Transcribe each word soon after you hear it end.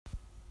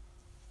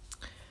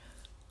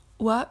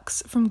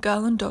Works from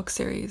Girl and Dog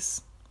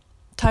series.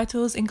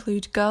 Titles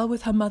include Girl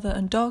with Her Mother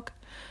and Dog,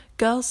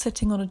 Girl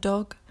Sitting on a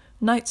Dog,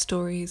 Night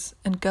Stories,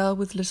 and Girl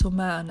with Little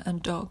Man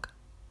and Dog.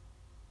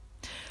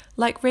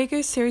 Like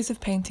Rego's series of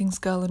paintings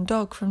Girl and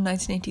Dog from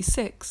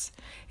 1986,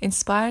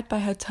 inspired by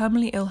her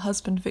terminally ill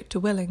husband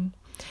Victor Willing,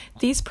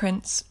 these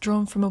prints,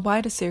 drawn from a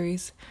wider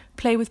series,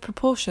 play with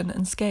proportion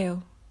and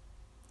scale.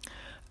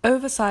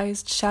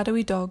 Oversized,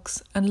 shadowy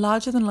dogs and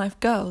larger-than-life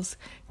girls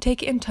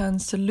take it in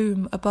turns to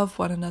loom above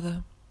one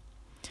another.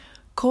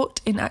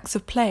 Caught in acts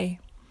of play,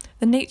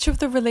 the nature of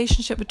the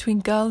relationship between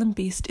girl and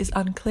beast is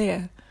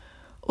unclear,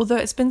 although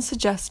it's been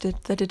suggested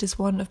that it is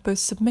one of both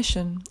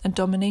submission and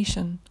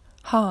domination,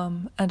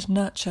 harm and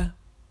nurture.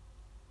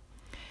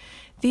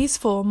 These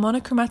 4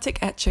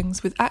 monochromatic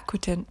etchings with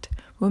aquatint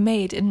were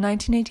made in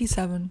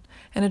 1987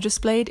 and are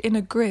displayed in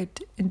a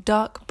grid in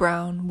dark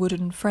brown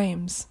wooden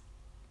frames.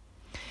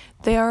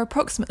 They are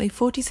approximately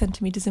 40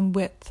 centimetres in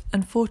width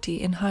and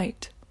 40 in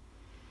height.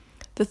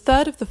 The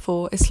third of the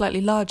 4 is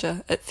slightly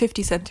larger at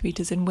 50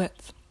 centimetres in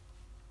width.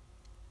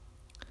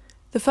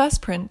 The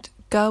first print,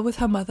 Girl with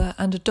Her Mother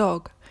and a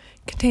Dog,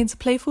 contains a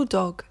playful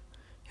dog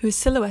who is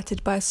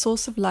silhouetted by a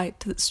source of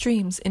light that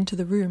streams into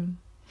the room.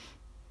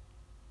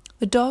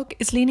 The dog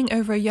is leaning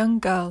over a young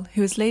girl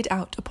who is laid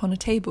out upon a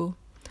table,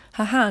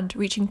 her hand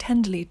reaching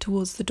tenderly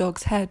towards the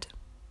dog's head.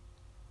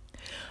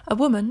 A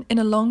woman in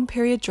a long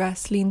period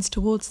dress leans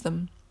towards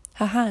them.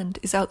 Her hand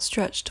is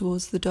outstretched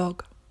towards the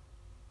dog.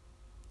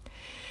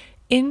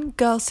 In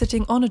Girl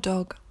Sitting on a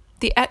Dog,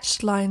 the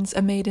etched lines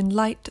are made in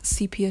light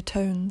sepia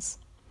tones.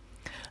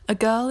 A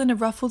girl in a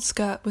ruffled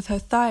skirt with her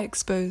thigh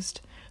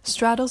exposed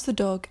straddles the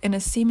dog in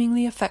a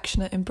seemingly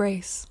affectionate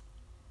embrace.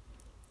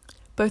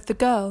 Both the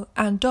girl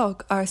and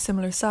dog are a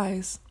similar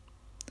size.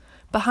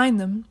 Behind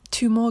them,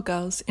 2 more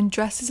girls in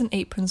dresses and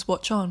aprons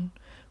watch on,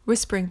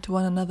 whispering to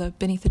one another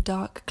beneath a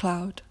dark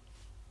cloud.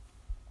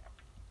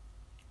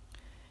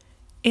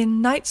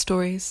 In Night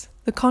Stories,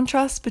 the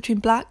contrasts between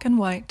black and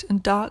white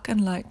and dark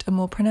and light are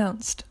more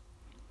pronounced.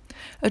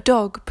 A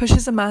dog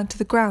pushes a man to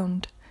the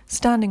ground,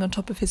 standing on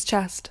top of his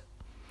chest.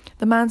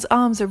 The man's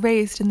arms are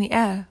raised in the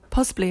air,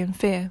 possibly in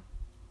fear.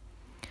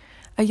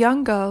 A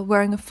young girl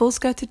wearing a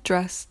full-skirted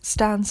dress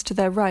stands to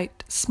their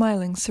right,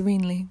 smiling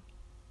serenely.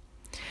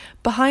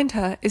 Behind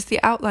her is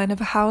the outline of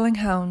a howling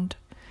hound,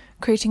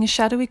 creating a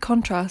shadowy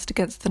contrast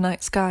against the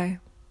night sky.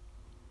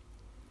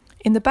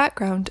 In the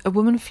background, a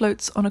woman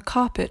floats on a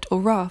carpet or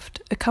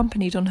raft,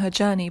 accompanied on her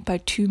journey by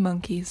 2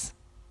 monkeys.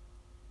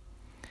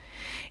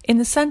 In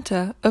the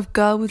centre of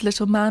Girl with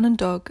Little Man and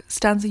Dog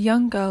stands a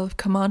young girl of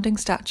commanding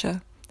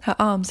stature, her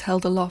arms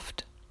held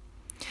aloft.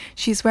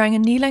 She is wearing a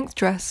knee-length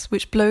dress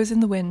which blows in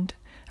the wind,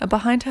 and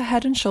behind her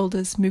head and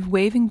shoulders move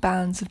waving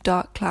bands of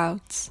dark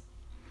clouds.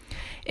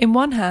 In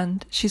one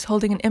hand, she is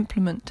holding an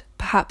implement,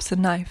 perhaps a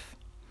knife.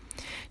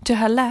 To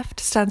her left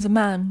stands a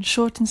man,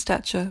 short in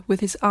stature, with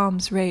his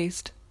arms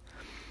raised.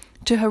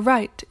 To her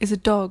right is a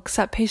dog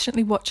sat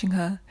patiently watching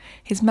her,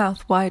 his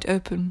mouth wide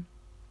open.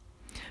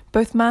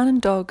 Both man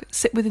and dog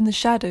sit within the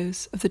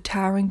shadows of the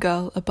towering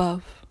girl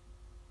above.